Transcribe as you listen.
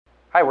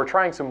Hi, we're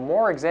trying some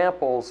more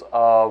examples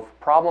of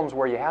problems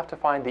where you have to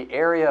find the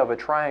area of a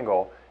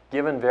triangle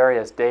given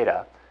various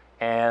data.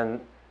 And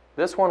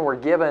this one we're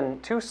given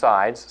two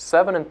sides,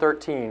 7 and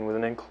 13, with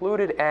an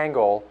included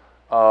angle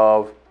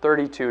of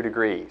 32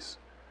 degrees.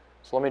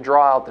 So let me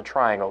draw out the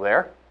triangle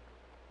there.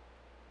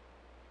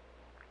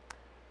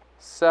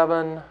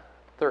 7,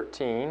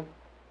 13,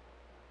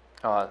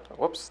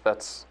 whoops,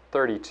 that's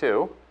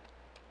 32,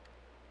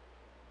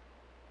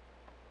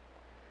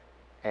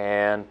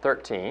 and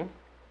 13.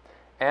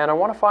 And I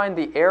want to find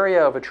the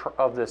area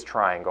of this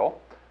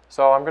triangle.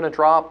 So I'm going to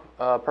drop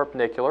a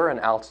perpendicular and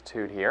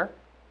altitude here.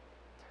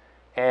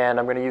 And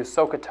I'm going to use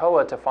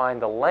SOHCAHTOA to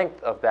find the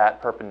length of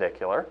that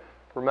perpendicular.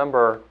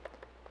 Remember,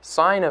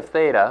 sine of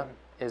theta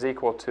is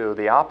equal to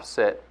the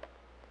opposite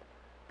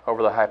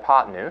over the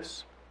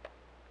hypotenuse.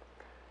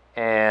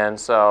 And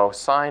so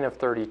sine of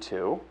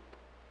 32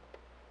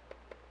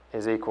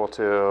 is equal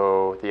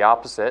to the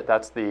opposite.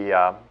 That's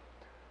the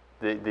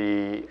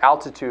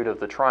altitude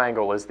of the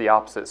triangle is the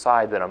opposite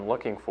side that I'm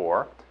looking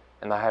for,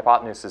 and the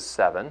hypotenuse is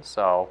 7,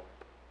 so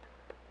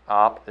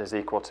op is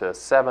equal to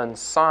 7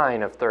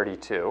 sine of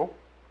 32.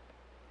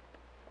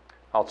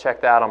 I'll check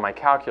that on my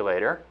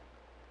calculator,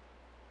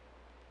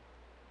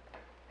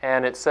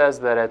 and it says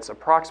that it's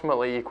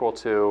approximately equal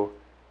to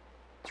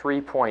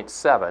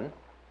 3.7.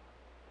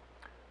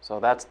 So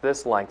that's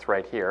this length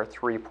right here,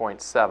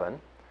 3.7.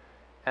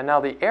 And now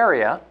the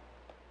area,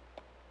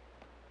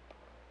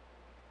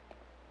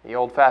 the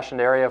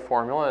old-fashioned area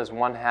formula is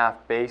 1/2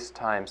 base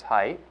times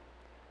height,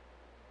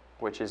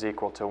 which is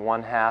equal to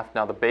 1/2.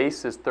 Now the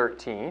base is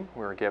 13,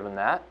 we were given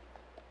that,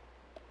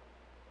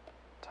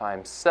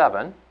 times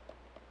 7,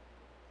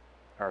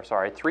 or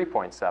sorry,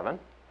 3.7.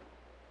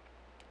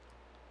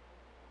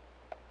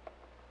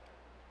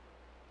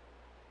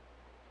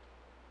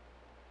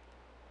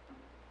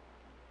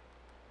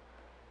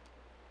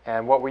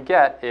 And what we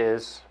get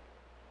is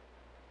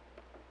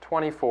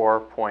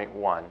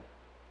 24.1.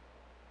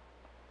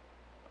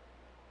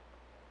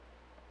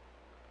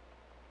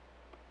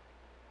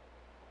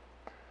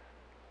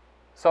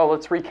 So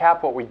let's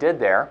recap what we did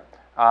there.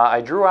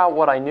 I drew out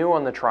what I knew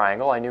on the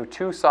triangle. I knew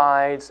two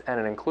sides and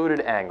an included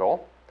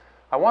angle.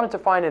 I wanted to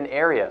find an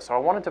area, so I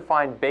wanted to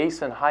find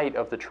base and height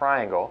of the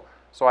triangle.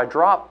 So I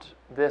dropped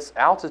this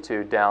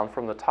altitude down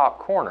from the top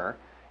corner,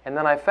 and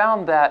then I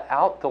found that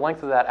the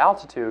length of that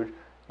altitude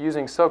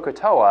using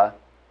SOHCAHTOA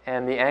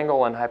and the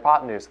angle and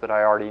hypotenuse that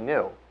I already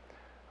knew.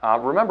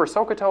 Remember,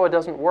 SOHCAHTOA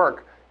doesn't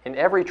work in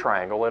every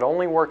triangle. It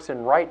only works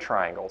in right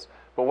triangles.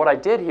 But what I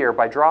did here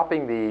by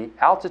dropping the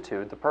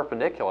altitude, the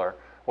perpendicular,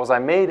 was I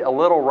made a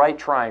little right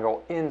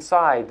triangle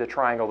inside the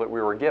triangle that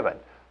we were given.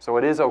 So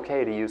it is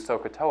okay to use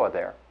SOHCAHTOA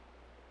there.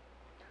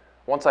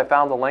 Once I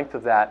found the length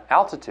of that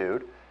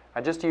altitude,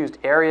 I just used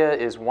area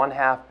is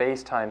 1/2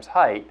 base times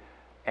height,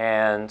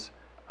 and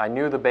I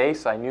knew the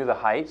base, I knew the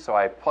height, so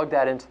I plugged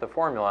that into the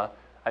formula.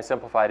 I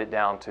simplified it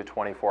down to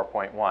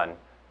 24.1.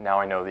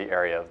 Now I know the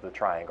area of the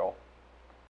triangle.